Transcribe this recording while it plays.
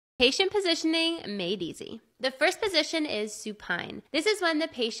Patient positioning made easy. The first position is supine. This is when the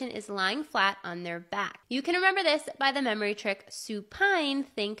patient is lying flat on their back. You can remember this by the memory trick supine,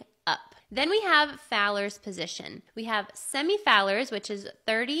 think up. Then we have FOWLER'S position. We have semi-FOWLER'S, which is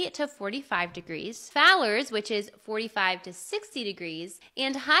 30 to 45 degrees, FOWLER'S, which is 45 to 60 degrees,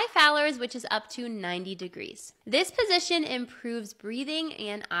 and high FOWLER'S, which is up to 90 degrees. This position improves breathing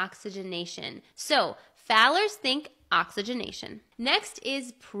and oxygenation. So FOWLER'S, think oxygenation. Next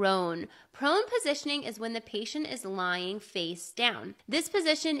is prone. Prone positioning is when the patient is lying face down. This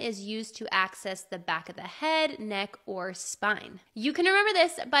position is used to access the back of the head, neck, or spine. You can remember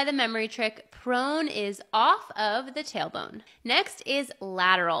this by the memory trick, prone is off of the tailbone. Next is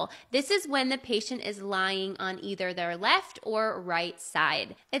lateral. This is when the patient is lying on either their left or right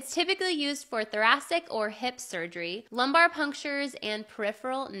side. It's typically used for thoracic or hip surgery, lumbar punctures, and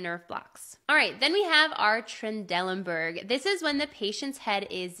peripheral nerve blocks. All right, then we have our TRENDelenburg. This is when the patient's head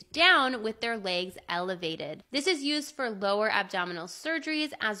is down with their legs elevated. This is used for lower abdominal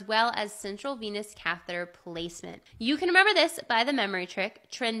surgeries as well as central venous catheter placement. You can remember this by the memory trick,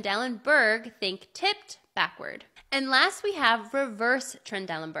 TRENDelenburg, think tipped backward. And last we have reverse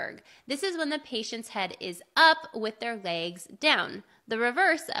TRENDelenburg. This is when the patient's head is up with their legs down, the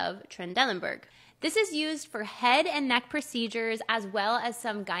reverse of TRENDelenburg. This is used for head and neck procedures as well as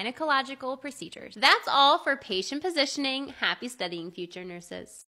some gynecological procedures. That's all for patient positioning. Happy studying, future nurses.